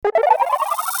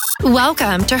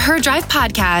Welcome to Her Drive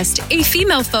Podcast, a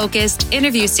female-focused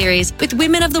interview series with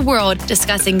women of the world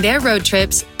discussing their road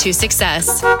trips to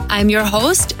success. I'm your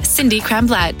host, Cindy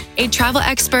Kremblatt, a travel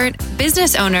expert,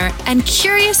 business owner, and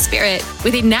curious spirit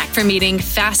with a knack for meeting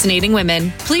fascinating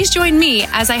women. Please join me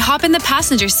as I hop in the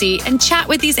passenger seat and chat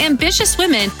with these ambitious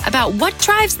women about what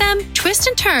drives them, twists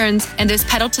and turns, and those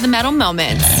pedal to the metal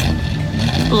moments.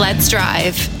 Let's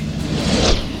drive.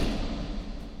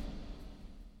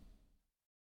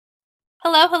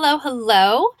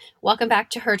 Hello. Welcome back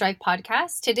to Her Drive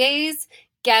Podcast. Today's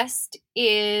guest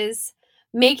is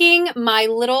making my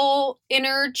little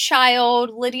inner child,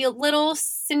 little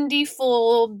Cindy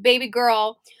Fool baby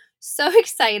girl so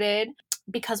excited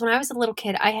because when I was a little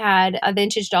kid, I had a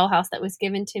vintage dollhouse that was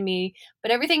given to me,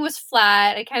 but everything was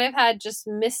flat. I kind of had just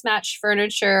mismatched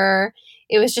furniture.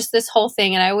 It was just this whole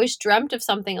thing, and I always dreamt of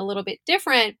something a little bit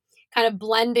different, kind of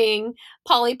blending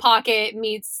Polly Pocket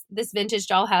meets this vintage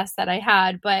dollhouse that I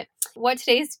had. But what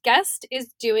today's guest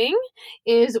is doing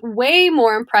is way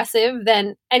more impressive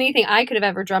than anything I could have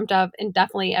ever dreamt of and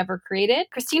definitely ever created.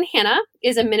 Christine Hanna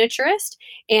is a miniaturist,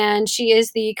 and she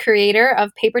is the creator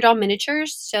of Paper Doll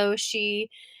Miniatures, so she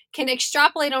can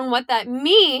extrapolate on what that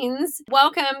means.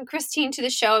 Welcome, Christine, to the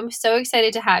show. I'm so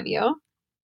excited to have you.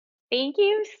 Thank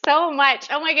you so much.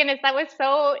 Oh my goodness, that was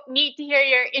so neat to hear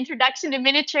your introduction to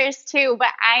miniatures too. But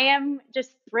I am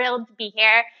just thrilled to be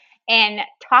here and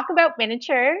talk about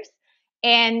miniatures.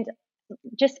 And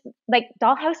just like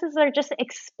dollhouses are just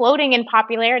exploding in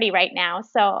popularity right now.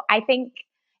 So I think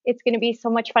it's going to be so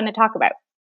much fun to talk about.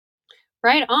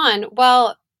 Right on.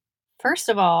 Well, first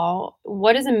of all,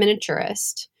 what is a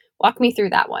miniaturist? Walk me through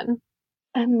that one.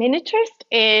 A miniaturist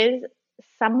is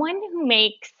someone who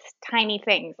makes tiny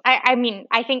things. I mean,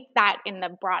 I think that in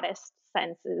the broadest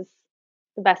sense is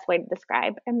the best way to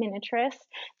describe a miniaturist.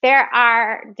 There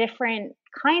are different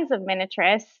kinds of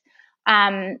miniaturists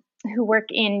who work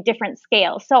in different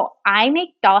scales. So I make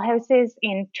dollhouses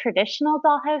in traditional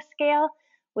dollhouse scale,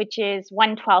 which is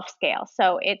 1/12 scale.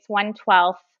 So it's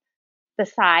 1/12 the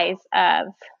size of,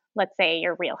 let's say,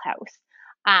 your real house.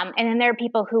 And then there are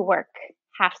people who work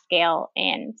half scale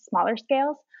and smaller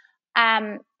scales.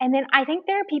 And then I think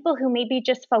there are people who maybe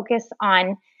just focus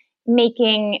on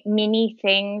making mini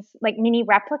things, like mini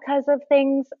replicas of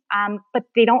things, but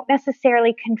they don't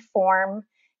necessarily conform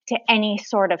to any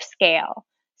sort of scale.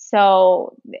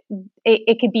 So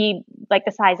it could be like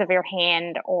the size of your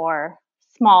hand or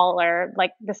smaller,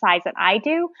 like the size that I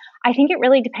do. I think it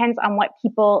really depends on what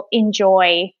people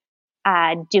enjoy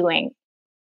doing.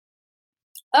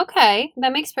 Okay,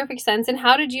 that makes perfect sense. And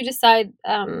how did you decide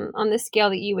on the scale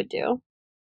that you would do?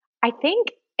 I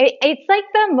think it's like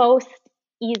the most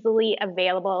easily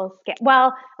available scale.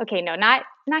 Well, okay, no, not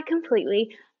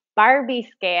completely. Barbie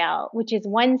scale, which is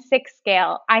 1/6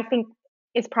 scale, I think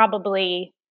is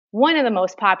probably one of the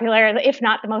most popular, if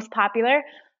not the most popular.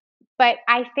 But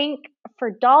I think for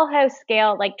dollhouse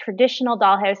scale, like traditional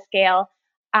dollhouse scale,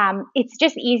 it's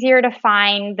just easier to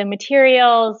find the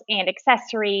materials and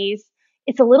accessories.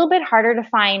 It's a little bit harder to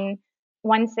find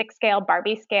 1/6 scale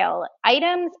Barbie scale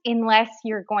items unless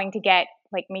you're going to get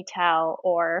like Mattel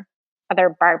or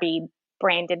other Barbie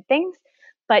branded things.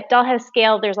 But dollhouse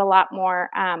scale, there's a lot more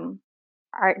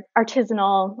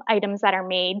artisanal items that are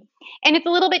made, and it's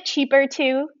a little bit cheaper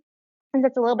too, since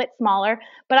it's a little bit smaller.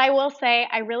 But I will say,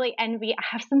 I really envy. I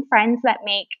have some friends that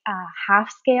make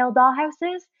half scale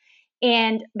dollhouses,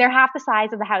 and they're half the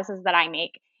size of the houses that I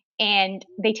make, and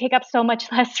they take up so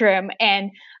much less room.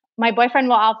 And my boyfriend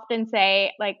will often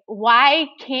say, like, why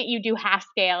can't you do half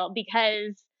scale?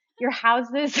 Because your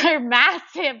houses are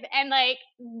massive, and like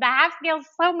the half scale is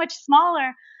so much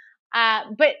smaller.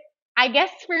 But I guess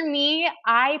for me,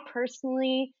 I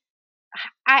personally,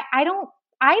 I don't,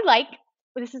 I like,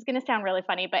 this is going to sound really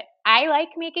funny, but I like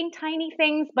making tiny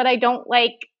things, but I don't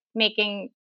like making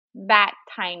that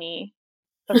tiny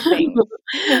of things.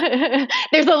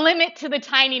 There's a limit to the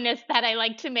tininess that I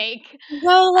like to make.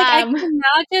 Well, like I can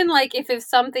imagine, like if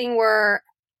something were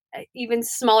even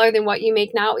smaller than what you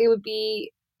make now, it would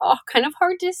be kind of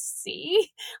hard to see.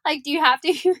 Like, do you have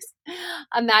to use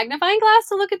a magnifying glass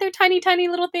to look at their tiny, tiny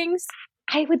little things?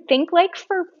 I would think like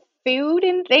for food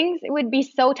and things, it would be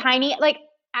so tiny. Like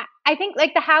I think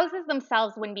like the houses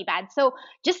themselves wouldn't be bad. So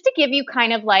just to give you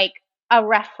kind of like a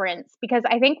reference, because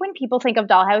I think when people think of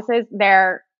dollhouses,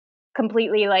 they're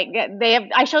completely like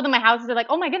I show them my houses, they're like,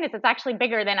 oh my goodness, it's actually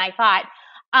bigger than I thought.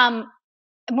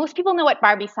 Most people know what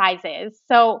Barbie size is.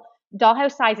 So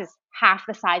dollhouse size is half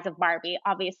the size of Barbie,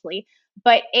 obviously.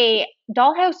 But a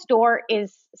dollhouse door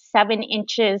is 7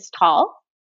 inches tall.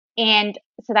 And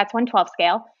so that's 1/12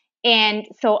 scale. And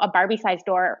so a Barbie size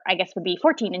door, I guess, would be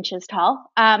 14 inches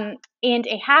tall. And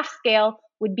a half scale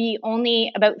would be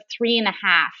only about 3.5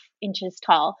 inches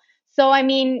tall. So, I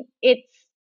mean,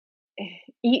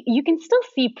 you can still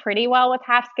see pretty well with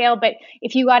half scale, but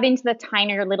if you got into the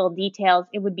tinier little details,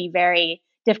 it would be very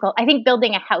difficult. I think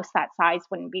building a house that size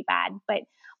wouldn't be bad, but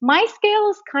my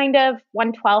scale is kind of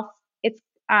 1/12. It's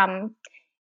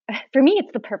for me,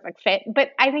 it's the perfect fit, but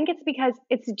I think it's because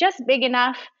it's just big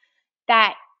enough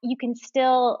that you can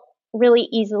still really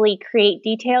easily create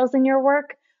details in your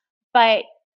work, but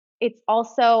it's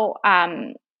also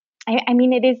I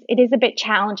mean it is a bit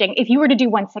challenging. If you were to do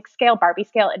 1/6 scale, Barbie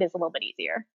scale, it is a little bit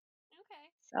easier. Okay.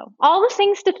 So all the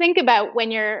things to think about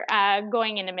when you're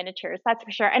going into miniatures, that's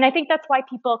for sure. And I think that's why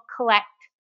people collect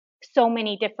so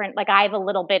many different. Like I have a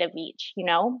little bit of each,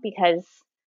 because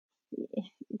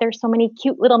there's so many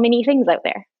cute little mini things out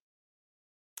there.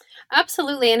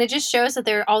 Absolutely. And it just shows that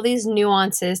there are all these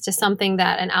nuances to something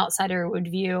that an outsider would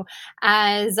view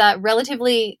as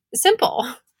relatively simple.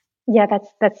 Yeah,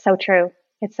 that's so true.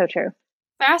 It's so true.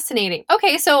 Fascinating.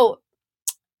 Okay, so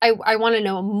I want to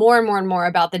know more and more and more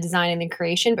about the design and the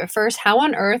creation. But first, how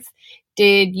on earth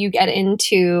did you get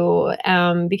into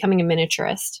becoming a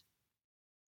miniaturist?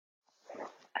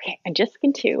 Okay, I'm just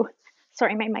going to.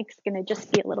 Sorry, my mic's going to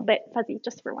just be a little bit fuzzy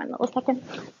just for one little second.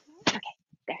 Okay,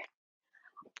 there.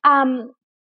 Um,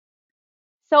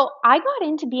 so I got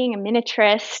into being a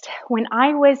miniaturist when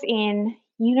I was in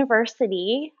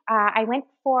university.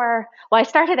 I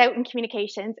started out in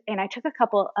communications and I took a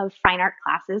couple of fine art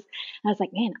classes. And I was like,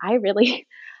 man, I really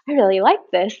like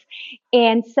this.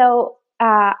 And so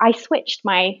I switched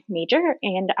my major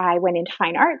and I went into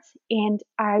fine arts and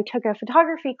I took a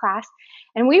photography class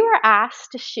and we were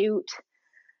asked to shoot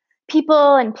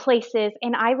people and places.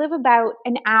 And I live about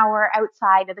an hour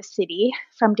outside of the city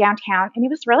from downtown. And it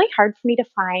was really hard for me to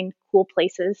find cool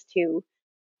places to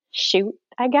shoot,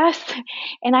 I guess.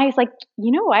 And I was like,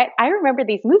 you know what? I remember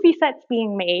these movie sets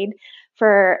being made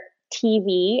for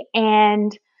TV,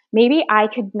 and maybe I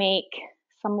could make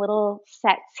some little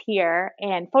sets here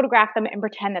and photograph them and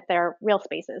pretend that they're real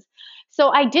spaces. So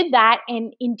I did that.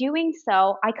 And in doing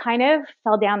so, I kind of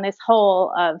fell down this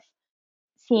hole of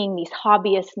seeing these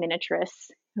hobbyist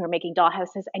miniaturists who are making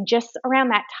dollhouses. And just around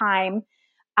that time,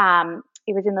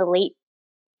 it was in the late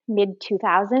mid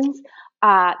 2000s.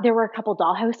 There were a couple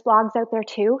dollhouse blogs out there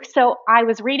too. So I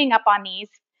was reading up on these,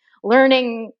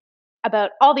 learning about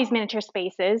all these miniature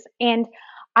spaces, and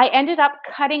I ended up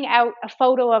cutting out a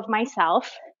photo of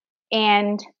myself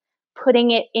and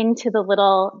putting it into the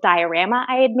little diorama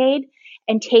I had made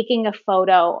and taking a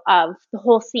photo of the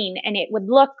whole scene. And it would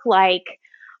look like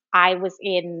I was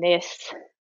in this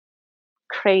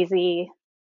crazy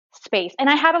space. And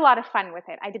I had a lot of fun with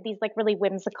it. I did these like really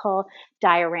whimsical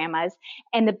dioramas.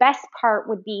 And the best part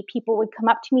would be people would come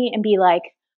up to me and be like,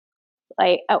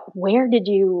 oh, where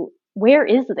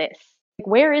is this? Like,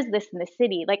 where is this in the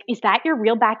city? Like, is that your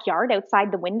real backyard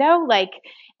outside the window? Like,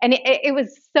 and it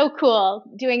was so cool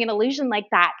doing an illusion like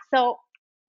that. So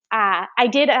I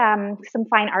did some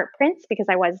fine art prints because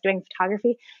I was doing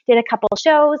photography, did a couple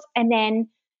shows. And then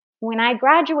when I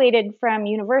graduated from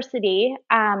university,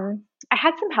 I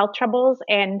had some health troubles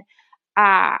and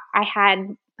I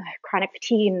had chronic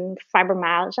fatigue and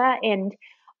fibromyalgia, and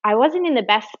I wasn't in the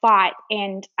best spot.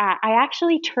 And I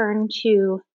actually turned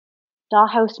to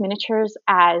dollhouse miniatures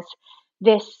as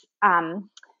this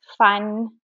fun,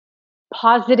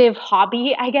 positive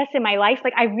hobby, I guess, in my life.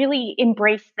 Like I really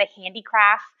embraced the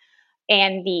handicraft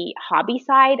and the hobby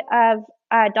side of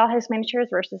dollhouse miniatures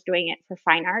versus doing it for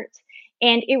fine art.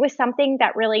 And it was something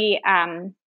that really, I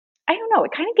don't know,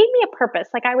 it kind of gave me a purpose.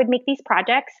 Like I would make these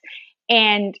projects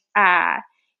and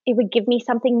it would give me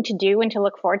something to do and to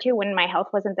look forward to when my health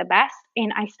wasn't the best.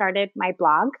 And I started my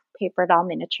blog, Paper Doll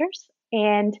Miniatures,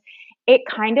 and it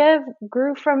kind of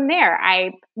grew from there.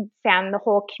 I found the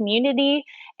whole community,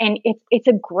 and it's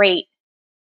a great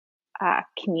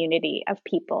community of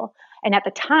people. And at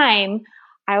the time,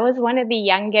 I was one of the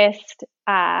youngest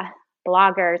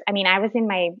bloggers. I mean, I was in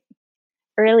my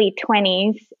early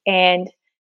 20s, and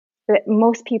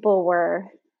most people were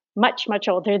much, much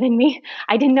older than me.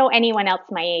 I didn't know anyone else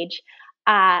my age.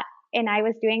 And I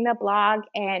was doing the blog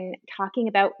and talking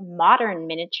about modern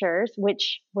miniatures,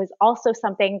 which was also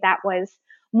something that was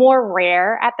more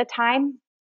rare at the time.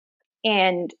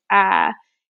 And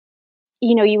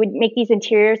you would make these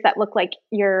interiors that look like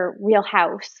your real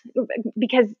house,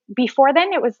 because before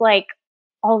then it was like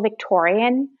all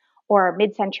Victorian or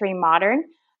mid-century modern.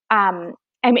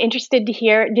 I'm interested to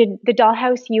hear, did the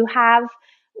dollhouse you have,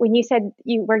 when you said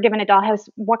you were given a dollhouse,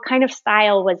 what kind of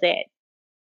style was it?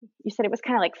 You said it was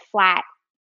kind of like flat.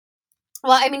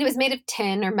 Well, I mean, it was made of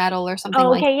tin or metal or something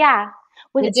Oh, like okay, yeah.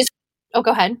 Was that. it It just oh,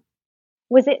 go ahead.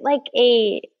 was it like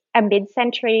a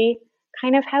mid-century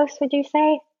kind of house, would you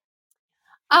say?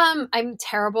 I'm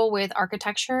terrible with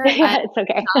architecture. Yeah, it's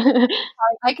okay.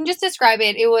 I can just describe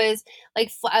it. It was like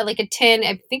like a tin.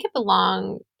 I think it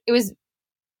belonged. It was,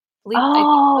 I think, like a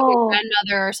Oh.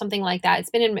 grandmother or something like that. It's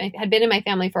been in my had been in my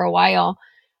family for a while,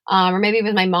 or maybe it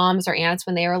was my mom's or aunts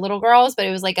when they were little girls. But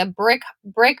it was like a brick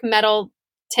metal,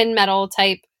 tin metal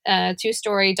type,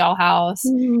 2-story dollhouse.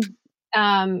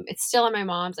 Mm. It's still at my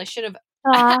mom's. I should have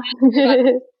asked Aw. her about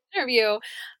the interview,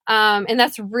 and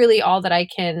that's really all that I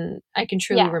can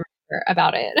truly Yeah. remember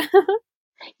about it.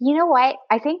 You know what?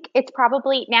 I think it's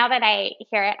probably now that I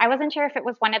hear it, I wasn't sure if it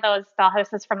was one of those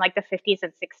dollhouses from like the 50s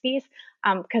and 60s,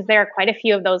 because there are quite a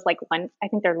few of those, like one, I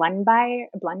think they're Lundby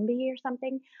or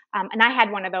something. And I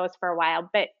had one of those for a while,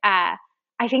 but I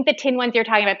think the tin ones you're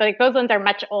talking about, like those ones are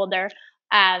much older,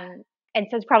 and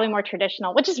so it's probably more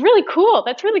traditional, which is really cool.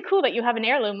 That's really cool that you have an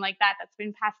heirloom like that that's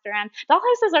been passed around.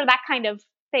 Dollhouses are that kind of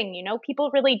thing, you know. People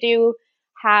really do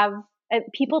have.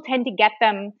 People tend to get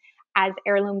them as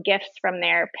heirloom gifts from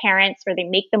their parents, or they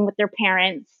make them with their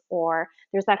parents, or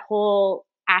there's that whole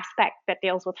aspect that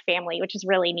deals with family, which is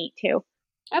really neat too.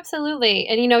 Absolutely.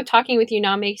 And talking with you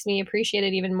now makes me appreciate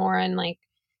it even more. And like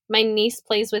my niece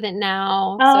plays with it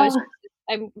now. So Oh,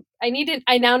 I'm,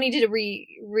 I now needed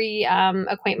to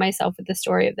acquaint myself with the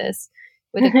story of this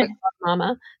with a quick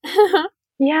mama.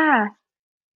 yeah.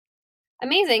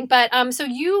 Amazing. But so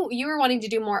you were wanting to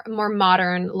do more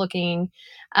modern looking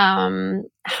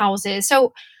houses.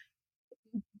 So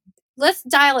let's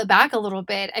dial it back a little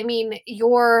bit. I mean,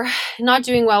 you're not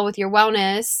doing well with your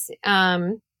wellness.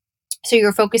 So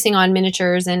you're focusing on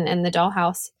miniatures and the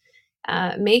dollhouse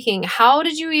making. How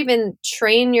did you even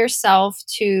train yourself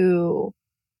to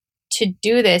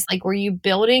do this? Like, were you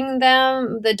building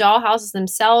the dollhouses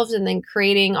themselves and then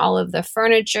creating all of the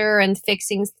furniture and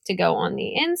fixings to go on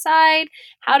the inside?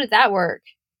 How did that work?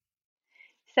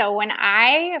 So when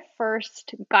I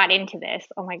first got into this,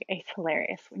 oh my, it's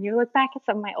hilarious. When you look back at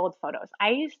some of my old photos,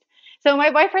 so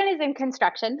my boyfriend is in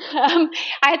construction. I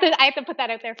had to put that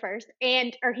out there first.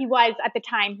 Or he was at the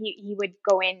time, he would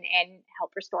go in and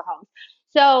help restore homes.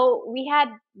 So we had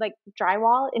like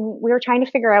drywall and we were trying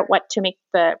to figure out what to make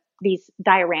these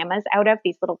dioramas out of,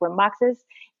 these little room boxes.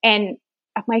 And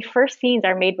my first scenes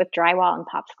are made with drywall and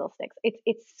popsicle sticks.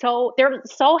 They're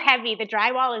so heavy. The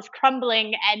drywall is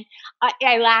crumbling, and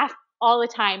I laugh all the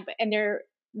time. And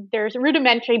there's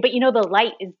rudimentary, but the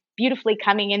light is beautifully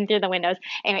coming in through the windows,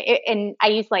 and I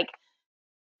use like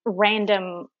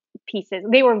random pieces.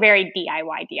 They were very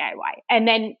DIY, and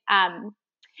then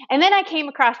I came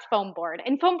across foam board,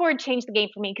 and foam board changed the game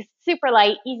for me because it's super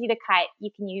light, easy to cut. You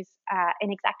can use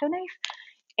an X-Acto knife,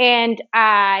 and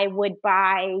I would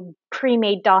buy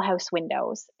pre-made dollhouse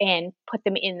windows and put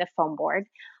them in the foam board.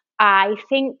 I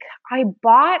think I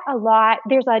bought a lot.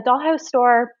 There's a dollhouse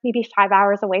store maybe 5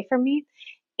 hours away from me,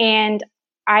 and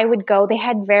I would go. They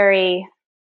had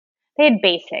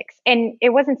basics, and it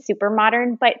wasn't super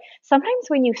modern. But sometimes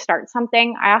when you start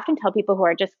something, I often tell people who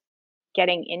are just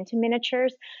getting into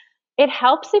miniatures, it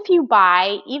helps if you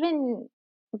buy even.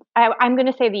 I'm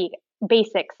going to say the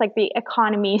basics, like the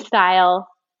economy style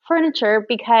furniture,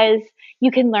 because you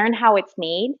can learn how it's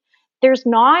made. There's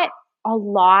not a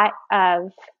lot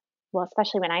of, well,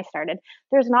 especially when I started,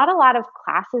 there's not a lot of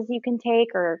classes you can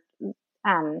take, or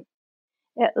um,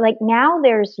 like now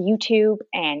there's YouTube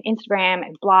and Instagram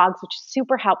and blogs, which is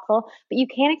super helpful, but you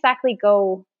can't exactly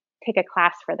go take a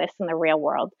class for this in the real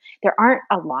world. There aren't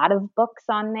a lot of books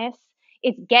on this.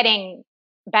 It's getting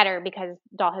better because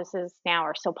dollhouses now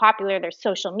are so popular. There's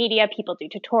social media, people do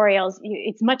tutorials.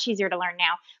 It's much easier to learn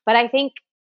now. But I think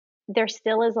there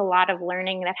still is a lot of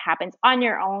learning that happens on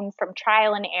your own from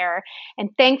trial and error.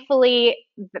 And thankfully,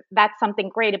 that's something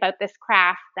great about this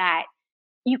craft, that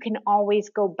you can always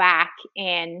go back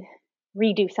and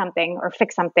redo something or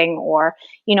fix something, or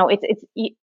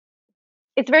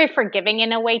it's very forgiving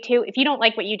in a way too. If you don't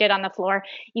like what you did on the floor,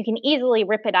 you can easily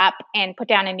rip it up and put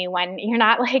down a new one. You're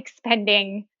not like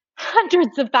spending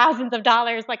hundreds of thousands of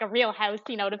dollars like a real house,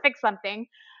 to fix something.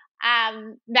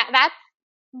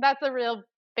 That's a real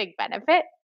big benefit.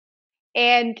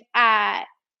 And I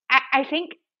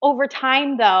think over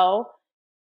time, though,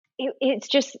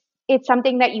 it's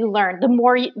something that you learn.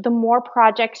 The more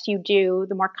projects you do,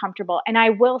 the more comfortable. And I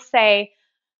will say,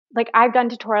 like, I've done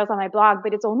tutorials on my blog,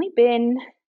 but it's only been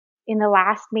in the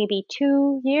last maybe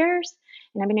 2 years,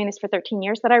 and I've been doing this for 13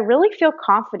 years, that I really feel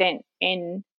confident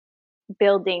in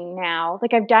building now.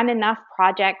 Like, I've done enough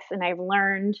projects and I've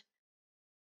learned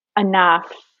enough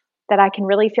that I can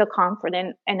really feel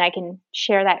confident and I can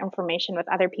share that information with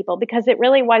other people, because it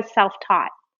really was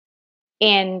self-taught.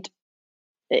 And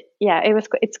yeah,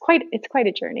 it's quite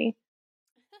a journey.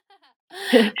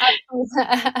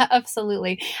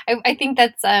 Absolutely. I think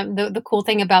that's the cool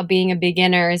thing about being a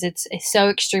beginner is it's so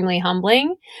extremely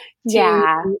humbling to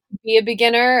Yeah, be a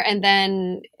beginner, and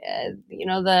then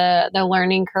the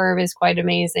learning curve is quite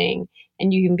amazing,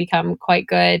 and you can become quite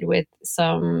good with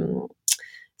some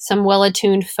well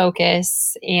attuned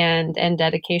focus and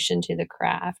dedication to the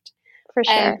craft. for And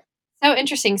sure. so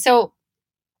interesting. So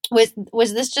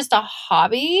was this just a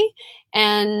hobby,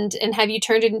 and have you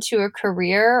turned it into a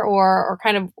career, or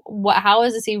kind of how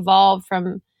has this evolved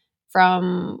from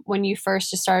when you first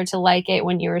just started to like it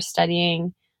when you were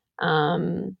studying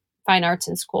fine arts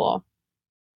in school?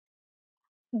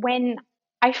 When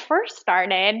I first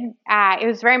started, it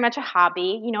was very much a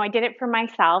hobby. I did it for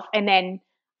myself, and then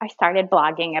I started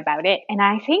blogging about it. And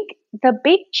I think the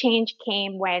big change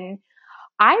came when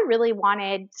I really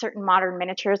wanted certain modern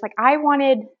miniatures. Like, I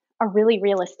wanted a really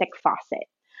realistic faucet.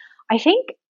 I think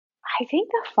I think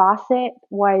the faucet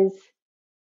was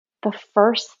the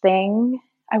first thing.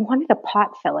 I wanted a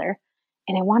pot filler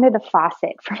and I wanted a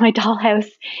faucet for my dollhouse,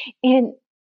 and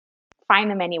find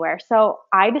them anywhere. So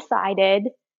I decided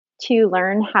to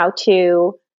learn how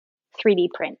to 3D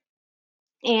print.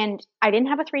 And I didn't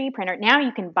have a 3D printer. Now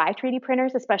you can buy 3D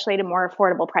printers, especially at a more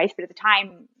affordable price, but at the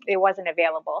time it wasn't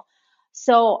available.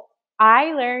 So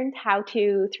I learned how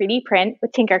to 3D print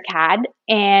with Tinkercad,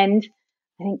 and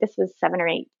I think this was 7 or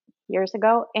 8 years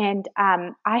ago. And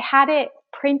I had it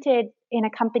printed in a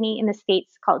company in the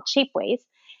States called Shapeways,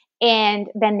 and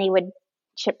then they would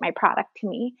ship my product to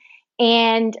me.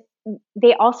 And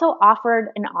they also offered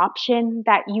an option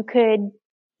that you could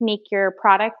make your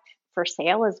product for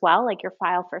sale as well, like your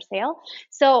file for sale.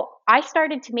 So I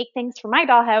started to make things for my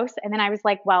dollhouse, and then I was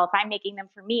like, well, if I'm making them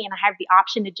for me and I have the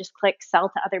option to just click sell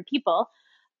to other people,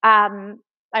 I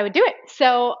would do it.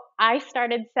 So I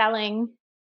started selling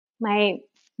my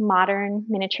modern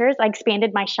miniatures. I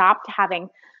expanded my shop to having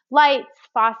lights,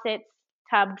 faucets,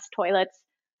 tubs, toilets.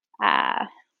 Uh,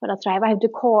 what else do I have? I have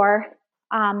decor,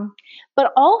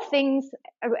 but all things,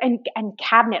 and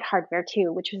cabinet hardware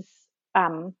too, which was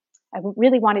I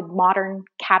really wanted modern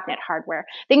cabinet hardware,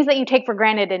 things that you take for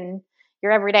granted in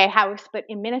your everyday house, but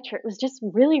in miniature, it was just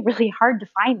really, really hard to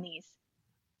find these.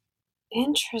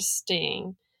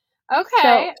 Interesting. So,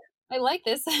 Okay, I like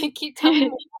this. Keep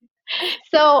telling me.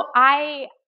 so I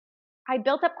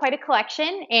built up quite a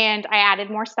collection and I added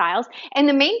more styles. And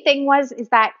the main thing was is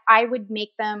that I would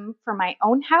make them for my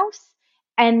own house,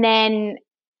 and then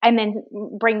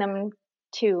bring them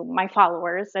to my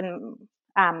followers and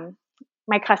um,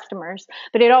 my customers.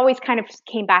 But it always kind of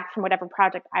came back from whatever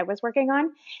project I was working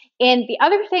on. And the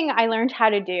other thing I learned how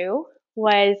to do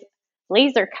was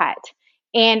laser cut.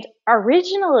 And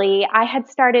originally, I had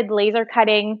started laser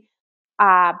cutting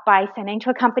by sending to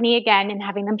a company again and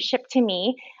having them shipped to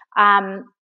me. Um,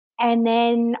 and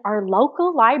then our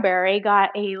local library got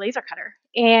a laser cutter.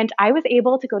 And I was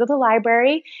able to go to the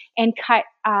library and cut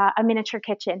a miniature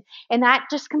kitchen. And that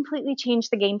just completely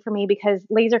changed the game for me, because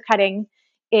laser cutting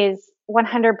is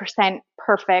 100%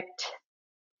 perfect.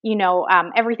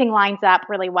 Everything lines up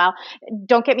really well.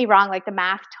 Don't get me wrong, like the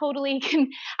math totally can.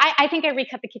 I think I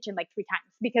recut the kitchen like 3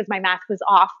 times because my math was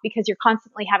off, because you're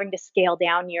constantly having to scale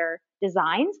down your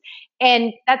designs.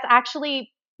 And that's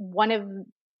actually one of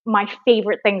my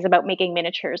favorite things about making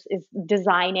miniatures is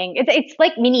designing. It's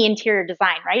like mini interior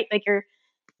design, right? Like you're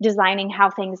designing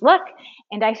how things look.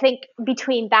 And I think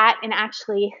between that and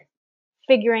actually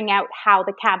figuring out how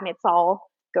the cabinets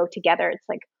all go together, it's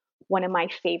like one of my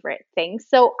favorite things.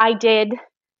 So I did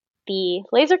the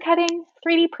laser cutting,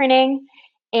 3D printing,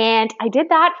 and I did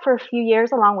that for a few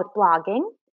years along with blogging.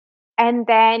 And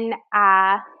then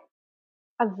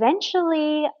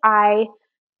eventually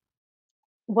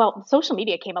social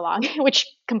media came along, which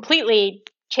completely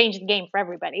changed the game for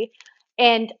everybody.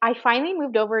 And I finally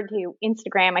moved over to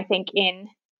Instagram, I think in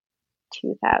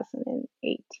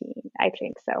 2018. I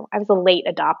think so. I was a late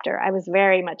adopter. I was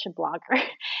very much a blogger.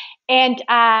 And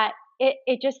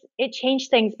it changed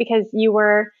things because you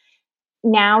were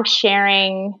now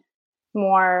sharing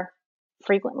more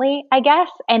frequently, I guess,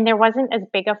 and there wasn't as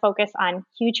big a focus on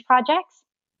huge projects.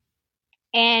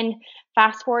 And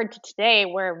fast forward to today,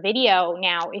 where video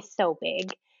now is so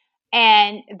big,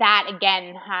 and that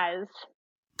again has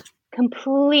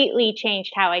completely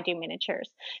changed how I do miniatures.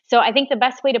 So I think the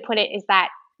best way to put it is that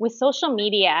with social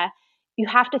media, you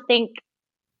have to think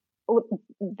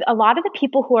a lot of the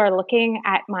people who are looking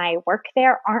at my work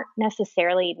there aren't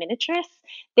necessarily miniaturists.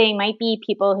 They might be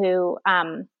people who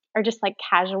are just like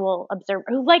casual observers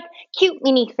who like cute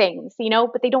mini things,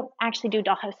 but they don't actually do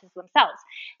dollhouses themselves.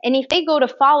 And if they go to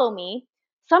follow me,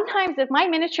 sometimes if my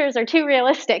miniatures are too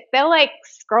realistic, they'll like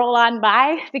scroll on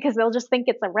by because they'll just think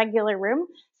it's a regular room.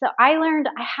 So I learned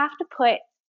I have to put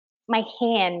my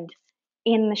hand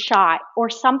in the shot or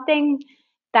something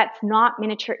that's not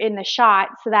miniature in the shot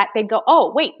so that they go,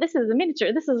 oh, wait, this is a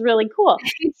miniature. This is really cool.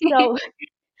 So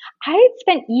I had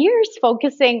spent years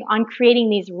focusing on creating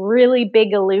these really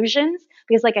big illusions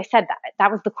because, like I said,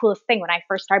 that was the coolest thing when I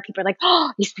first started. People are like,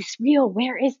 "Oh, is this real?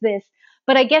 Where is this?"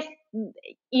 But I guess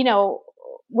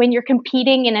when you're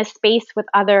competing in a space with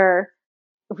other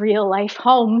real life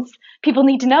homes, people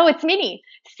need to know it's mini.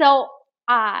 So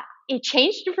it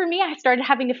changed for me. I started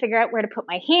having to figure out where to put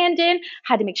my hand in,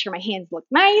 had to make sure my hands look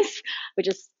nice, which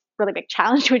is a really big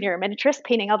challenge when you're a miniaturist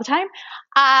painting all the time.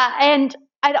 And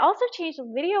I'd also changed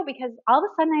the video because all of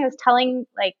a sudden I was telling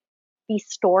like these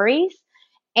stories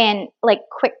and like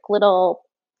quick little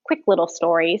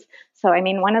stories. So I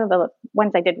mean, one of the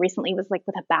ones I did recently was like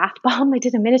with a bath bomb. I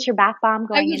did a miniature bath bomb I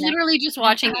going was in literally just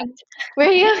watching it.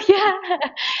 Were you? Yeah.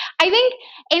 I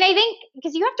think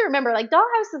because you have to remember, like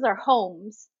dollhouses are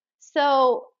homes,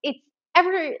 so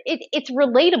it's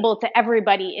relatable to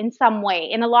everybody in some way.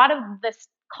 And a lot of this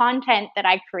content that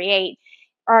I create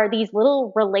are these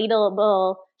little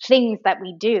relatable things that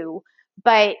we do,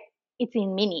 but it's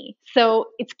in mini, so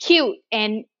it's cute.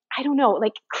 And I don't know,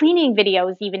 like cleaning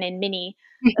videos, even in mini,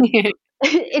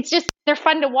 it's just they're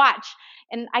fun to watch.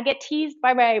 And I get teased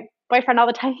by my boyfriend all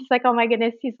the time. He's like, "Oh my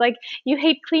goodness," he's like, "You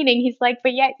hate cleaning." He's like,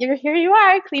 "But yet here you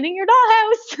are cleaning your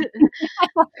dollhouse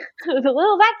with a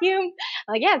little vacuum."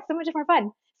 I'm like, yeah, it's so much more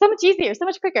fun, so much easier, so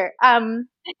much quicker. But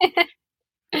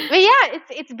yeah,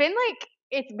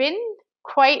 it's been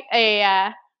quite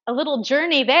a little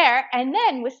journey there. And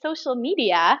then with social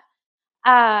media,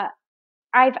 uh,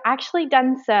 I've actually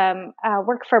done some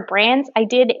work for brands. I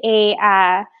did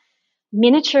a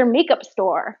miniature makeup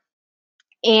store,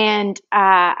 and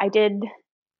I did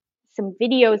some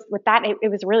videos with that. It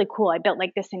was really cool. I built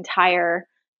like this entire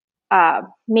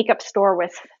makeup store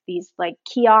with these like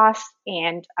kiosks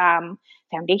and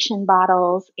foundation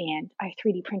bottles, and I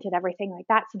 3D printed everything like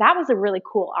that. So that was a really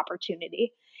cool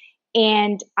opportunity.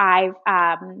 And I've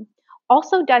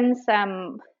also done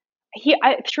some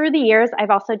through the years.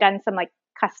 I've also done some like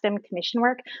custom commission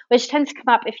work, which tends to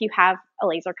come up if you have a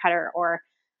laser cutter or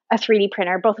a 3D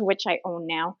printer, both of which I own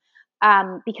now,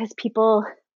 because people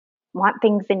want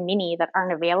things in mini that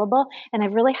aren't available. And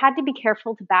I've really had to be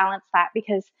careful to balance that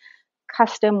because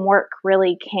custom work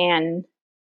really can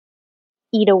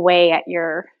eat away at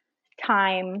your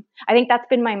time. I think that's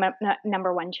been my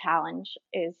number one challenge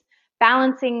is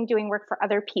balancing doing work for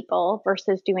other people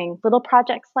versus doing little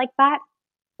projects like that.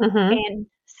 Mm-hmm. And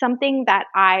something that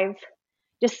I've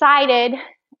decided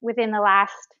within the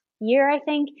last year, I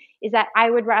think, is that I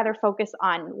would rather focus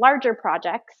on larger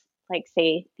projects, like,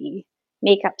 say, the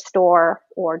makeup store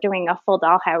or doing a full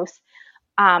dollhouse,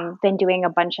 than doing a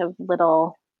bunch of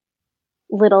little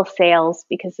sales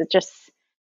because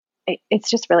it's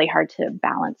just really hard to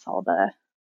balance all the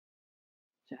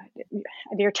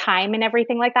your time and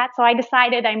everything like that. So I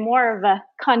decided I'm more of a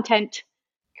content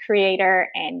creator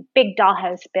and big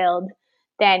dollhouse build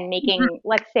than making,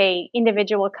 let's say,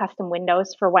 individual custom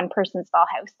windows for one person's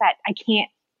dollhouse that I can't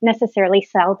necessarily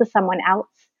sell to someone else.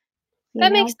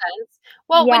 That makes sense.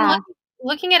 Well, when Yeah.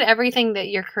 looking at everything that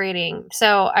you're creating,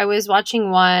 so I was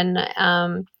watching one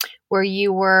where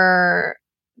you were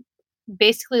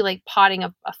basically like potting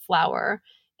a flower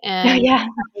and Yeah.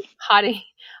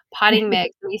 potting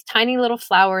mix, these tiny little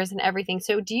flowers and everything.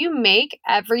 So do you make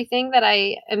everything that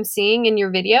I am seeing in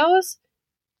your videos?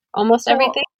 Almost So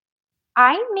everything?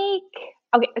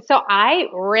 so I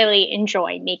really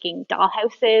enjoy making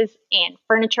dollhouses and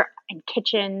furniture and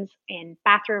kitchens and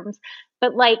bathrooms,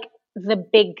 but like the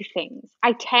big things.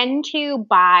 I tend to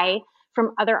buy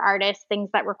from other artists things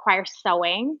that require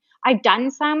sewing. I've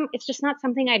done some, it's just not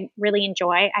something I really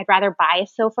enjoy. I'd rather buy a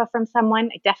sofa from someone.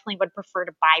 I definitely would prefer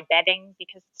to buy bedding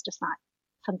because it's just not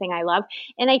something I love.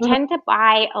 And I Mhm. tend to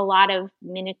buy a lot of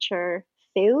miniature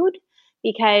food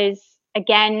because,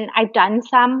 again, I've done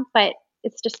some, but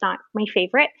it's just not my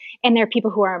favorite. And there are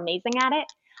people who are amazing at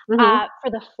it. Mhm.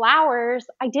 For the flowers,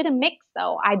 I did a mix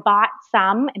though. I bought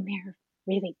some and they're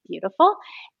really beautiful.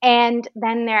 And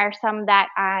then there are some that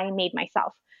I made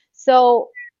myself. So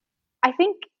I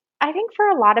think I think for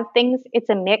a lot of things it's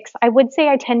a mix. I would say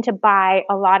I tend to buy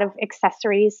a lot of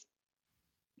accessories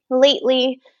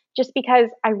lately just because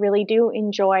I really do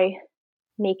enjoy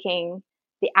making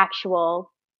the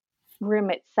actual room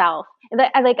itself.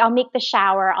 Like I'll make the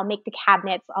shower, I'll make the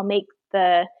cabinets, I'll make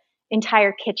the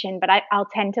entire kitchen, but I'll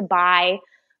tend to buy,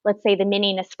 let's say, the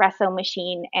mini Nespresso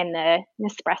machine and the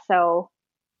Nespresso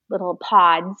little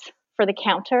pods for the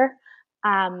counter.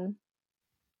 Um,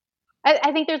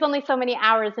 I think there's only so many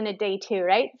hours in a day too,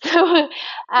 right? So,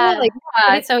 Really?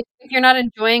 but Yeah. So if you're not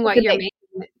enjoying it's what a you're big,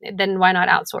 making, then why not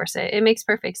outsource it? It makes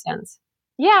perfect sense.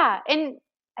 yeah. And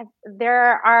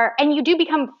and you do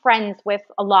become friends with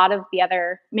a lot of the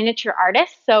other miniature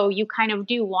artists. So you kind of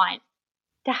do want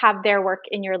to have their work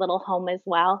in your little home as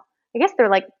well. I guess they're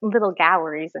like little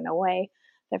galleries in a way,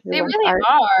 They everyone's really art.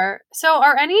 are. So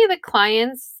are any of the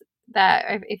clients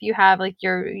that if you have like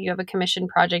you have a commission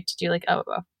project to do like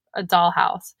a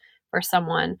dollhouse for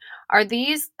someone, are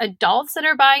these adults that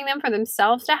are buying them for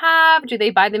themselves to have? Do they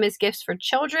buy them as gifts for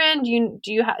children? Do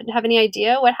you have any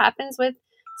idea what happens with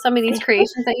some of these This is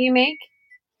creations that you make?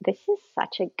 this is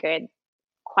such a good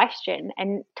question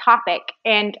and topic,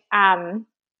 and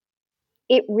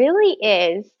it really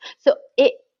is. So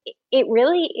it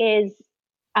really is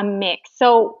a mix.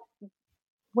 So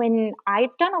when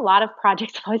I've done a lot of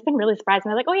projects, I've always been really surprised.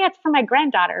 And they're like, "Oh yeah, it's for my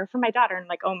granddaughter, or for my daughter." And I'm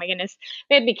like, "Oh my goodness,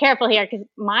 we have to be careful here because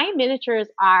my miniatures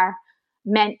are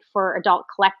meant for adult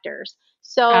collectors."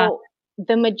 Uh, So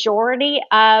the majority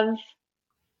of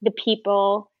the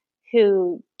people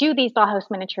who do these dollhouse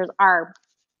miniatures are,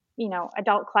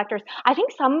 adult collectors. I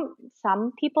think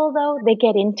some people though, they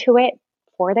get into it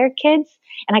for their kids,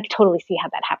 and I could totally see how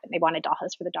that happened. They want a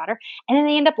dollhouse for the daughter, and then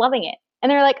they end up loving it. And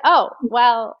they're like, "Oh,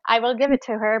 well, I will give it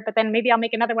to her, but then maybe I'll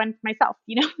make another one for myself."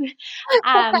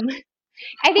 um,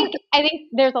 I think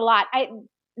there's a lot.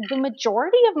 The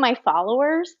majority of my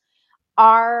followers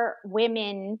are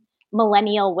women,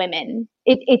 millennial women.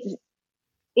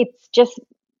 It's just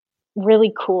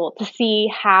really cool to see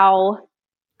how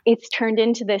it's turned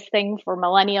into this thing for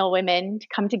millennial women to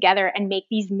come together and make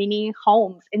these mini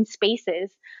homes and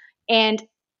spaces. And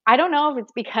I don't know if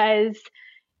it's because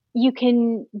you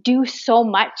can do so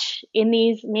much in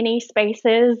these mini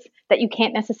spaces that you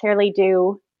can't necessarily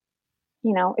do,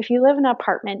 if you live in an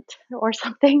apartment or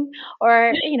something,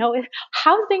 or,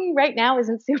 housing right now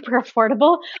isn't super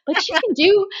affordable, but you can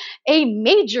do a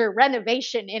major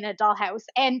renovation in a dollhouse.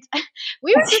 And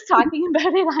we were just talking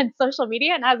about it on social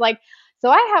media, and I was like, so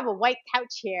I have a white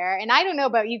couch here, and I don't know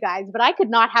about you guys, but I could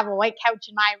not have a white couch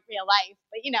in my real life.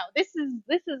 But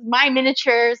this is my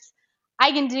miniatures.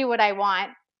 I can do what I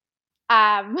want.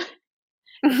 Um,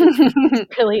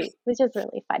 which is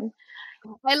really fun.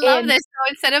 I love And this. So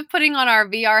instead of putting on our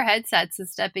VR headsets and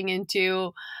stepping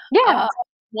into yeah, uh,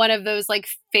 one of those like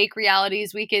fake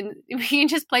realities, we can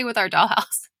just play with our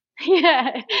dollhouse.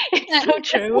 yeah, it's so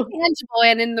That's so true. tangible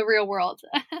and in the real world.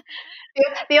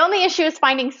 The only issue is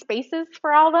finding spaces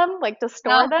for all them, like to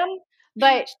store Well, them.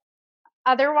 But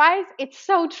otherwise, it's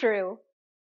so true.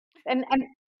 And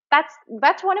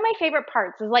that's one of my favorite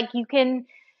parts is like you can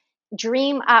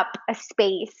dream up a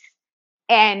space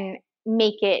and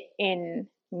make it in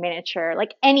miniature.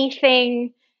 Like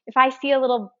anything, if I see a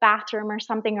little bathroom or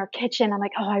something or kitchen, I'm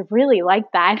like, "Oh, I really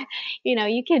like that."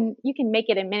 You can make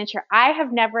it in miniature.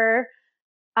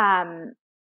 Um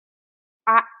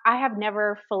I have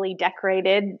never fully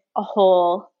decorated a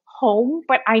whole home,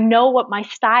 but I know what my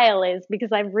style is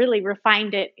because I've really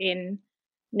refined it in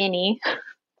mini.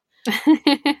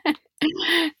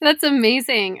 that's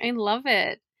amazing. I love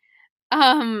it.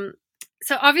 Um,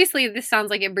 so obviously this sounds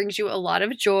like it brings you a lot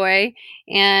of joy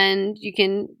and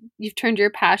you've turned your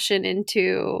passion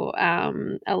into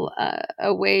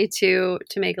a way to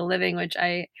make a living, which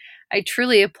I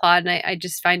truly applaud. And I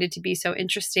just find it to be so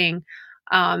interesting.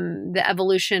 The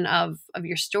evolution of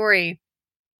your story.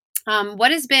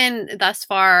 What has been thus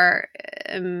far,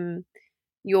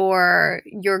 your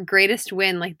greatest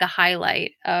win, like the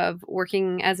highlight of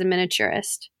working as a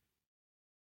miniaturist?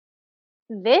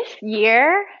 This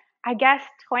year, I guess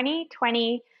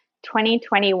 2020,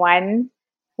 2021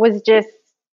 was just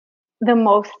the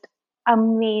most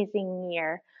amazing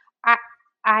year. I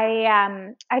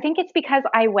I think it's because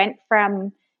I went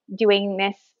from doing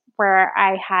this where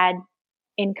I had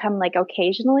income like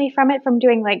occasionally from it, from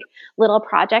doing like little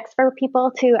projects for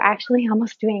people, to actually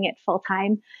almost doing it full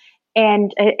time.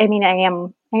 And I mean, I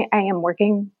am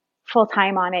working full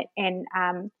time on it, and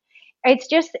it's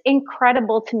just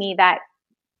incredible to me that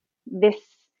this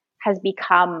has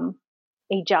become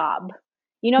a job.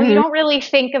 You Mhm. don't really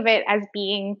think of it as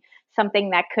being something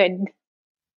that could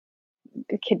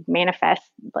manifest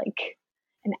like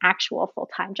an actual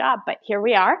full-time job, but here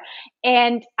we are.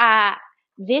 And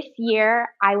this year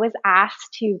I was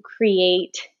asked to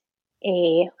create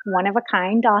a one of a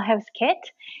kind dollhouse kit,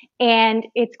 and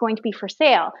it's going to be for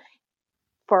sale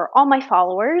for all my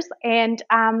followers. And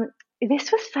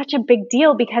this was such a big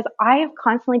deal because I have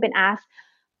constantly been asked,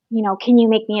 can you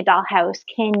make me a dollhouse?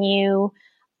 Can you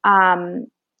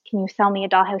sell me a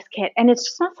dollhouse kit? And it's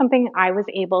just not something I was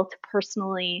able to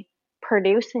personally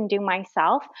produce and do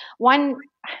myself. One,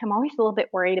 I'm always a little bit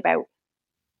worried about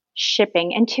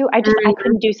shipping, and two, I Mhm.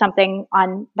 couldn't do something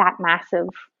on that massive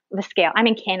of a scale. I'm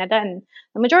in Canada, and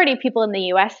the majority of people in the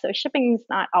US, so shipping is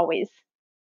not always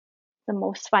the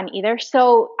most fun either.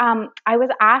 So I was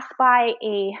asked by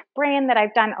a brand that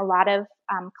I've done a lot of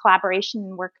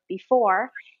collaboration work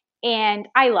before, and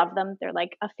I love them. They're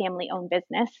like a family owned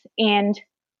business. And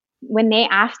when they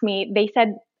asked me, they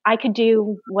said I could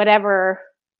do whatever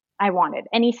I wanted,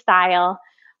 any style.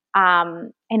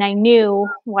 And I knew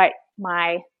what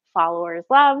my followers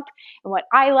loved and what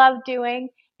I loved doing.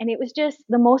 And it was just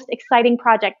the most exciting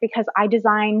project because I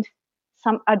designed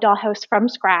a dollhouse from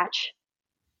scratch,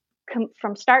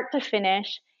 from start to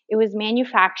finish. It was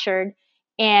manufactured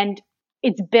and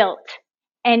it's built.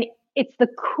 And it's the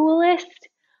coolest,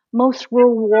 most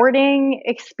rewarding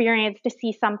experience to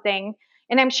see something.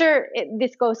 And I'm sure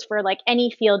this goes for like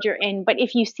any field you're in, but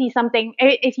if you see something,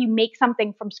 if you make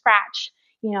something from scratch,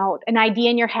 an idea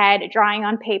in your head, a drawing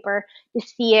on paper, to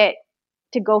see it,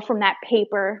 to go from that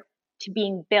paper to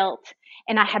being built.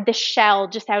 And I had this shell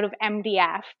just out of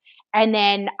MDF, and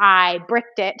then I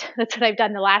bricked it. That's what I've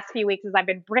done the last few weeks is I've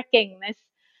been bricking this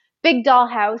big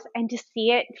dollhouse, and to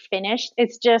see it finished,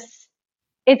 it's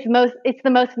the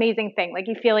most amazing thing. Like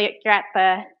you feel like you're at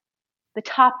the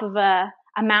top of a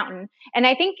mountain. And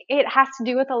I think it has to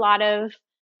do with a lot of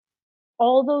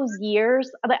all those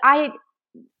years.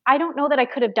 I don't know that I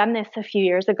could have done this a few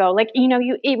years ago. Like,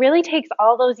 it really takes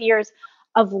all those years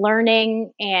of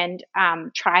learning and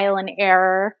trial and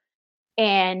error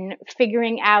and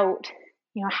figuring out,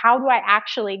 how do I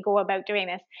actually go about doing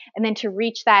this? And then to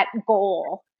reach that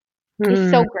goal is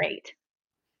Mm. so great.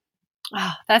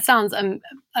 Oh, that sounds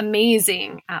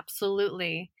amazing.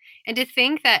 Absolutely. And to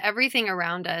think that everything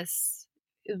around us,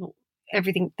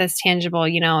 everything that's tangible,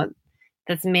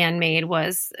 that's man-made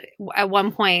was at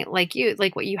one point like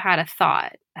what you had a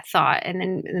thought and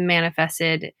then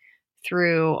manifested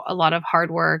through a lot of hard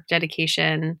work,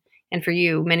 dedication, and for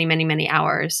you many, many, many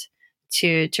hours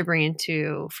to bring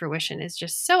into fruition is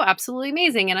just so absolutely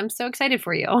amazing, and I'm so excited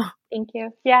for you. Thank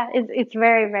you. Yeah, it's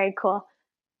very, very cool.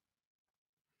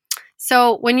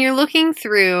 So when you're looking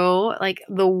through like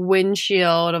the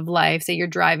windshield of life, say you're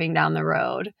driving down the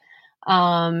road,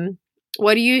 um,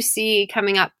 what do you see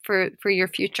coming up for your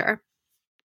future?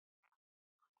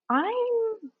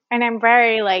 I'm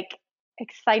very like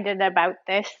excited about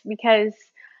this because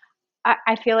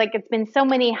I feel like it's been so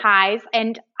many highs,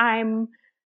 and um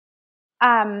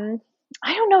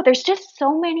I don't know, there's just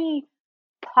so many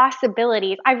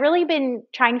possibilities. I've really been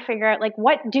trying to figure out like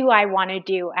what do I want to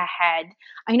do ahead.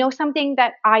 I know something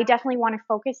that I definitely want to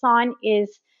focus on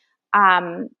is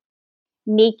um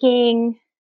making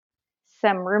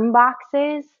some room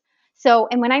boxes. So,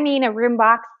 and when I mean a room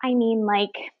box, I mean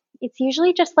like it's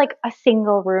usually just like a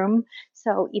single room.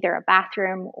 So, either a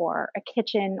bathroom or a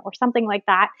kitchen or something like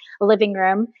that, a living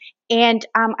room. And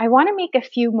I want to make a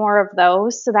few more of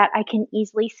those so that I can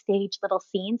easily stage little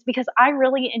scenes because I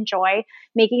really enjoy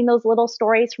making those little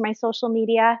stories for my social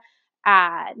media.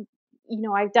 Uh,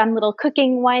 I've done little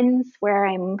cooking ones where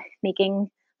I'm making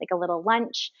like a little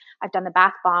lunch. I've done the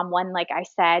bath bomb one, like I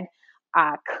said,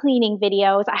 cleaning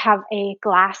videos. I have a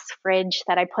glass fridge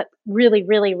that I put really,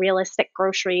 really realistic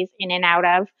groceries in and out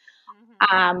of.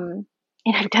 Mhm.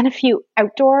 And I've done a few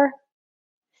outdoor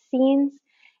scenes.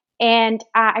 And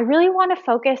I really want to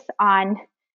focus on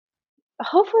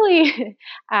hopefully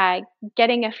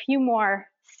getting a few more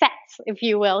sets, if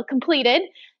you will, completed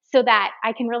so that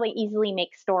I can really easily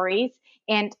make stories.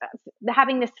 And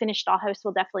having this finished dollhouse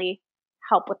will definitely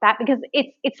help with that because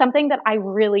it's something that I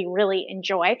really, really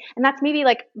enjoy. And that's maybe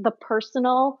like the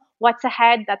personal what's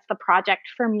ahead. That's the project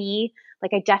for me.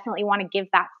 Like I definitely want to give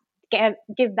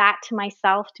that to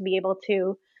myself to be able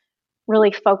to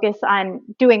really focus on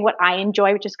doing what I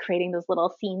enjoy, which is creating those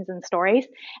little scenes and stories.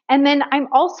 And then I'm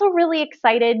also really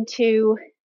excited to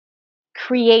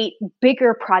create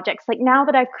bigger projects. Like now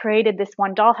that I've created this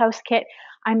one dollhouse kit,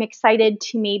 I'm excited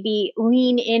to maybe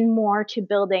lean in more to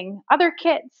building other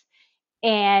kits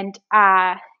and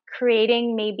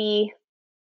creating maybe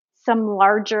some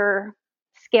larger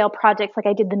scale projects. Like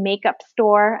I did the makeup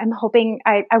store. I'm hoping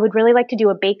I would really like to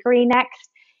do a bakery next.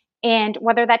 And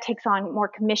whether that takes on more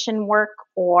commission work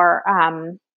or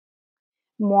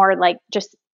more like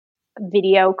just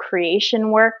video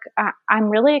creation work, I'm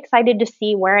really excited to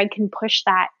see where I can push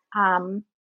that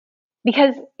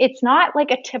because it's not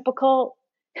like a typical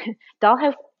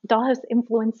dollhouse. dollhouse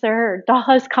influencer or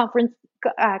dollhouse conference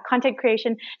content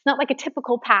creation. It's not like a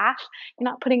typical path. You're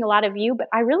not putting a lot of you, but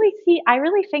I really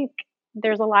think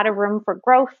there's a lot of room for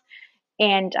growth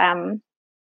and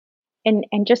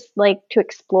and just like to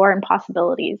explore and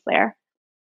possibilities there.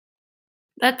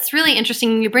 That's really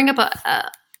interesting. You bring up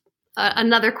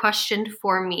another question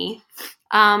for me.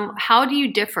 How do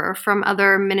you differ from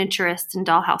other miniaturists and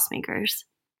dollhouse makers?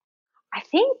 I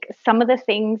think some of the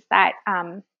things that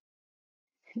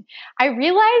I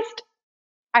realized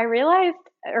I realized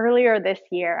earlier this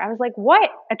year, I was like, what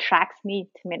attracts me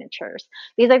to miniatures?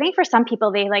 Because I think for some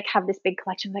people, they like have this big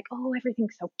collection, like, oh,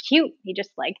 everything's so cute. They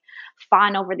just like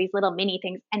fawn over these little mini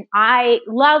things. And I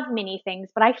love mini things,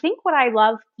 but I think what I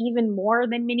love even more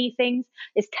than mini things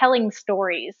is telling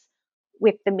stories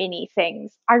with the mini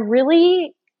things. I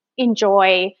really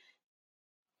enjoy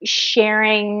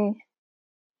sharing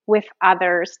with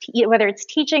others, whether it's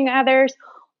teaching others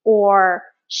or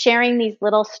sharing these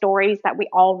little stories that we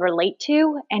all relate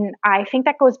to. And I think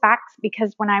that goes back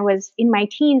because when I was in my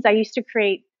teens, I used to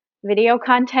create video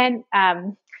content,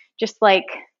 just like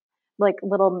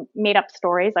little made up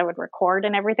stories I would record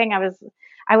and everything.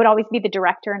 I would always be the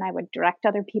director and I would direct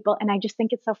other people. And I just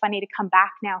think it's so funny to come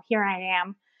back now. Here I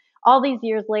am, all these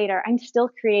years later, I'm still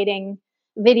creating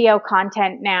video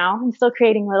content now. I'm still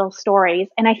creating little stories.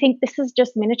 And I think this is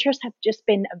just miniatures have just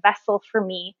been a vessel for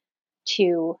me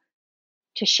to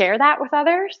share that with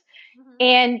others. Mm-hmm.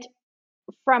 And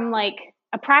from like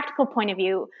a practical point of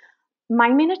view, my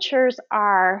miniatures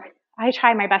are, I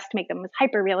try my best to make them as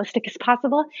hyper realistic as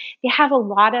possible. They have a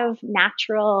lot of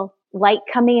natural light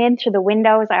coming in through the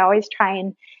windows. I always try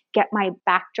and get my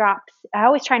backdrops. I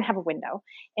always try and have a window.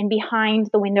 And behind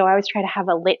the window, I always try to have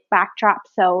a lit backdrop.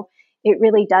 So it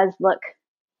really does look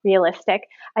realistic.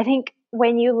 I think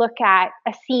when you look at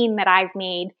a scene that I've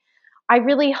made, I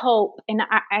really hope, and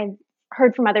I've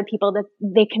heard from other people that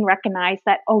they can recognize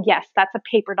that, oh yes, that's a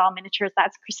paper doll miniatures.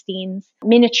 That's Christine's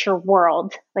miniature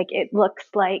world. Like it looks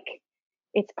like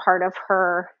it's part of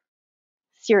her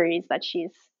series that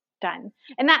she's done.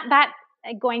 And that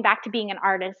going back to being an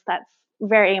artist, that's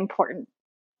very important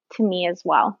to me as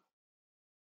well.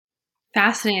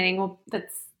 Fascinating. Well,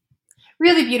 that's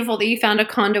really beautiful that you found a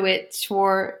conduit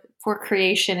for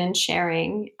creation and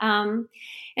sharing. And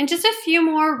just a few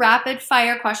more rapid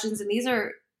fire questions, and these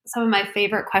are some of my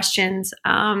favorite questions.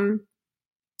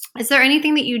 Is there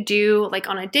anything that you do like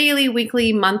on a daily,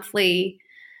 weekly, monthly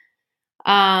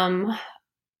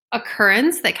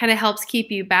occurrence that kind of helps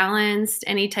keep you balanced?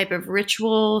 Any type of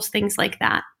rituals, things like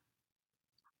that?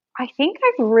 I think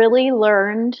I've really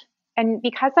learned, and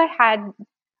because I had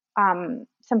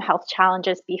some health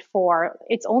challenges before,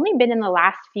 it's only been in the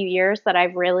last few years that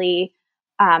I've really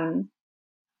I've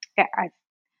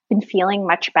been feeling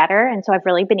much better, and so I've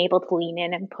really been able to lean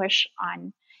in and push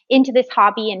on into this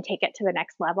hobby and take it to the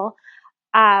next level.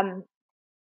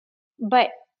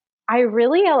 But I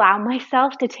really allow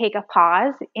myself to take a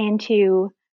pause and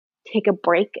to take a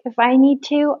break if I need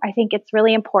to. I think it's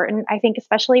really important. I think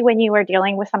especially when you are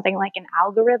dealing with something like an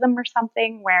algorithm or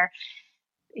something where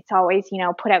it's always,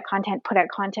 put out content, put out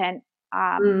content.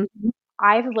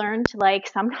 I've learned like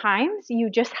sometimes you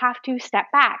just have to step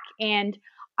back. And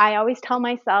I always tell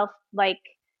myself like,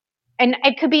 and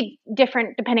it could be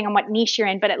different depending on what niche you're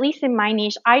in, but at least in my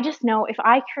niche, I just know if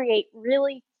I create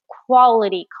really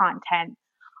quality content,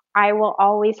 I will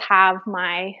always have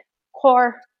my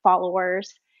core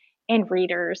followers and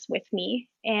readers with me.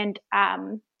 And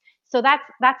so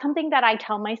that's something that I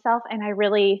tell myself and I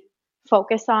really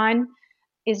focus on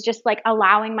is just like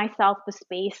allowing myself the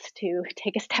space to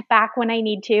take a step back when I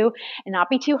need to and not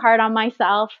be too hard on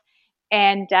myself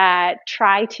and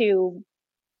try to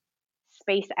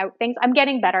space out things. I'm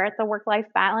getting better at the work-life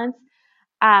balance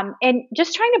and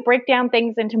just trying to break down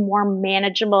things into more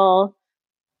manageable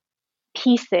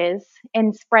pieces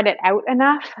and spread it out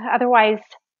enough. Otherwise,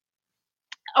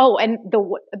 and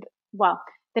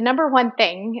the number one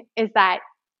thing is that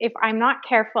if I'm not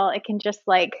careful, it can just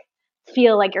like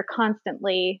feel like you're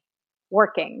constantly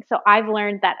working. So I've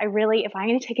learned that if I'm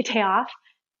going to take a day off,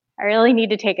 I really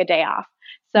need to take a day off.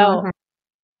 So,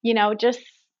 just,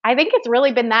 I think it's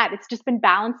really been that. It's just been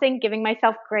balancing, giving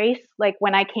myself grace, like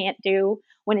when I can't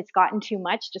when it's gotten too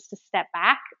much, just to step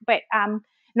back. But, and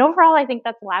overall, I think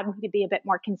that's allowed me to be a bit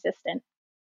more consistent.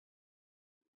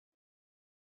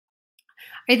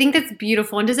 I think that's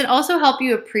beautiful. And does it also help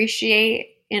you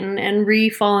appreciate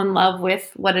and fall in love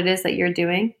with what it is that you're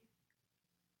doing?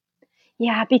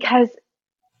 Yeah, because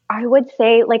I would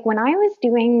say like when I was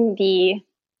doing the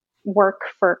work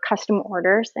for custom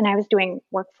orders and I was doing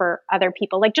work for other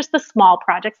people, like just the small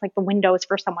projects, like the windows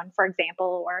for someone, for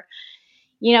example, or,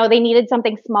 they needed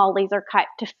something small laser cut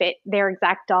to fit their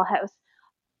exact dollhouse.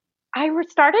 I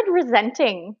started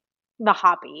resenting the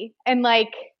hobby, and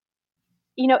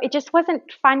it just wasn't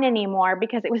fun anymore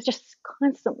because it was just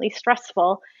constantly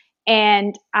stressful.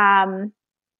 And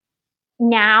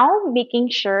now making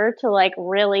sure to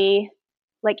really,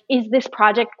 is this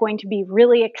project going to be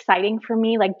really exciting for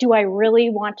me? Like, do I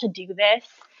really want to do this?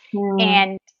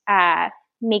 And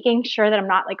making sure that I'm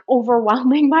not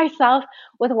overwhelming myself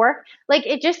with work.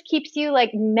 It just keeps you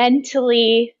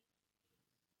mentally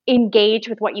engaged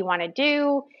with what you want to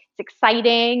do. It's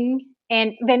exciting.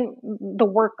 And then the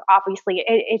work, obviously,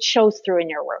 it shows through in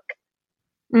your work.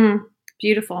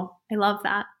 Beautiful. I love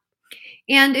that.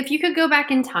 And if you could go back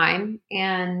in time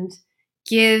and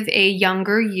give a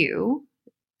younger you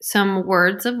some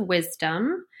words of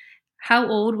wisdom, how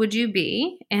old would you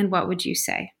be and what would you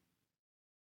say?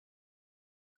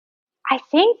 I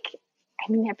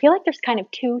feel like there's kind of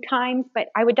two times, but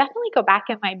I would definitely go back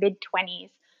in my mid 20s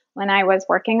when I was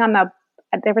working on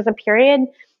there was a period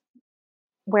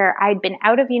where I'd been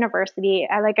out of university.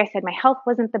 Like I said, my health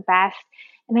wasn't the best,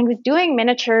 and I was doing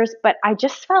miniatures, but I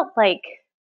just felt like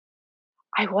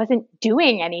I wasn't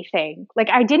doing anything.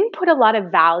 I didn't put a lot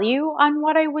of value on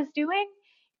what I was doing.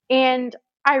 And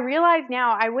I realize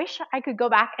now I wish I could go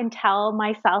back and tell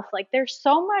myself, there's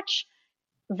so much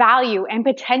value and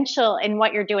potential in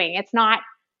what you're doing. It's not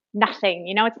nothing,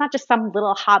 it's not just some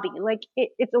little hobby.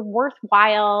 It's a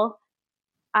worthwhile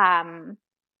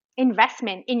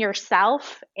investment in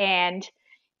yourself. And,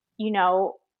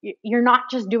 you're not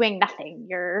just doing nothing.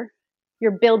 You're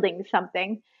building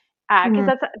something.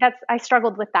 Because that's I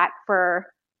struggled with that for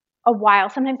a while.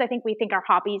 Sometimes I think we think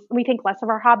less of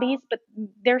our hobbies, but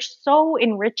they're so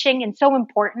enriching and so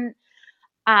important.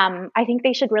 I think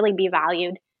they should really be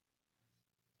valued.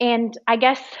 And I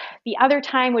guess the other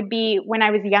time would be when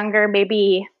I was younger,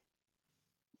 maybe,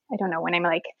 I don't know, when I'm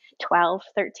 12,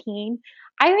 13.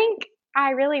 I think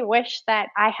I really wish that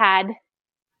I had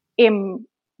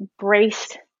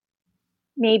embraced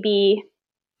maybe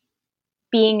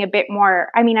being a bit more,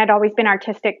 I'd always been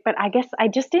artistic, but I guess I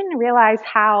just didn't realize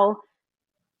how,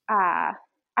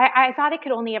 I thought it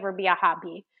could only ever be a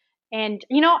hobby. And,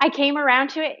 I came around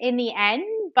to it in the end,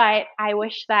 but I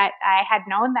wish that I had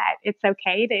known that it's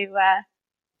okay to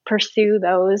pursue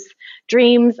those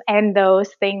dreams and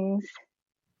those things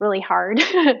really hard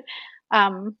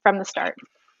from the start.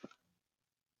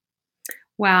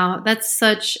 Wow, that's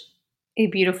such a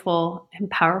beautiful and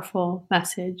powerful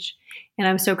message. And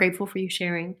I'm so grateful for you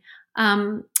sharing.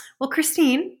 Well,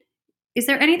 Christine, is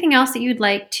there anything else that you'd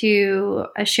like to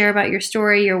share about your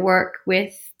story, your work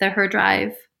with the Her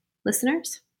Drive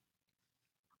listeners?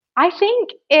 I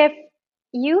think if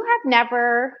you have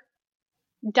never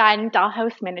done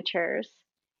dollhouse miniatures,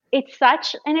 it's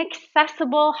such an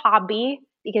accessible hobby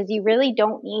because you really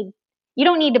don't need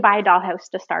to buy a dollhouse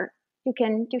to start. You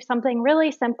can do something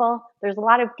really simple. There's a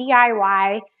lot of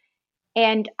DIY,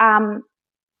 and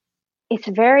it's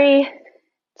very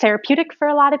therapeutic for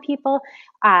a lot of people.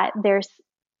 There's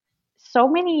so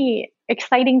many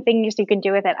exciting things you can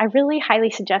do with it. I really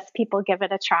highly suggest people give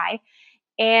it a try.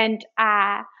 And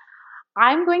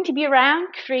I'm going to be around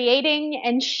creating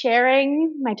and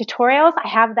sharing my tutorials. I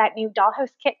have that new dollhouse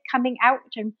kit coming out,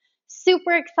 which I'm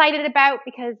super excited about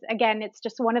because, again, it's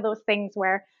just one of those things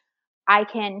where I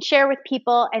can share with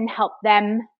people and help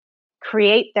them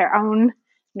create their own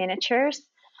miniatures.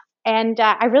 And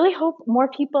I really hope more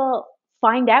people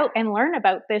find out and learn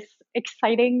about this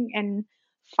exciting and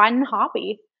fun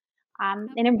hobby.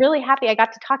 And I'm really happy I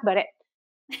got to talk about it.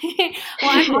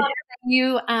 Well, I'm honored that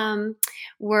you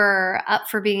were up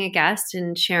for being a guest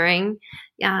and sharing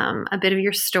a bit of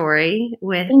your story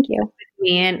with Thank you.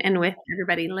 me and with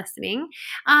everybody listening.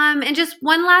 And just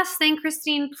one last thing,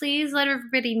 Christine, please let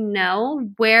everybody know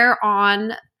where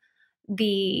on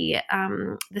the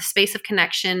space of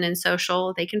connection and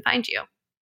social they can find you.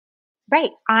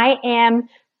 Right. I am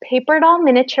Paper Doll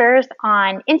Miniatures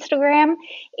on Instagram,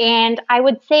 and I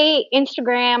would say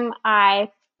Instagram I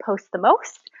post the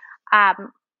most.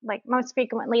 Most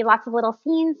frequently, lots of little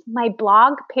scenes. My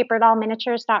blog,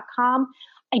 paperdollminiatures.com,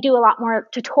 I do a lot more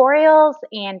tutorials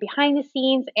and behind the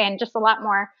scenes and just a lot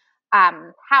more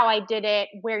how I did it,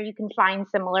 where you can find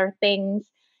similar things.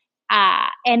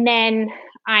 And then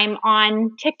I'm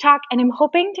on TikTok, and I'm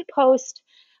hoping to post,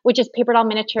 which is Paper Doll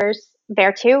Miniatures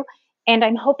there too. And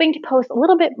I'm hoping to post a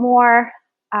little bit more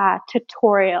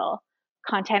tutorial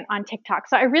content on TikTok.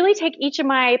 So I really take each of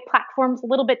my platforms a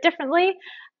little bit differently.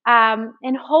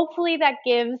 And hopefully that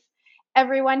gives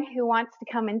everyone who wants to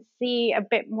come and see a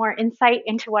bit more insight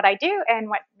into what I do and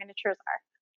what miniatures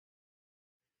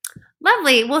are.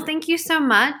 Lovely. Well, thank you so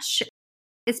much.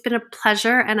 It's been a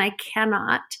pleasure, and I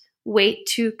cannot wait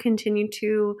to continue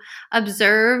to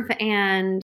observe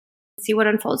and see what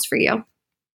unfolds for you.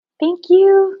 Thank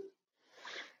you.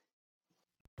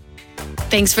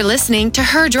 Thanks for listening to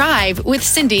Her Drive with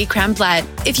Cindy Kramblatt.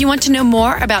 If you want to know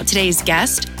more about today's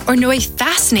guest or know a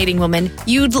fascinating woman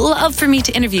you'd love for me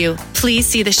to interview, please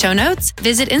see the show notes,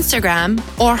 visit Instagram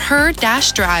or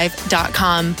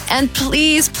her-drive.com. And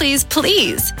please, please,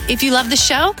 please, if you love the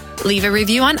show, leave a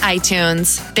review on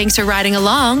iTunes. Thanks for riding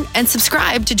along and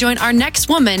subscribe to join our next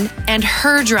woman and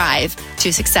her drive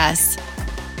to success.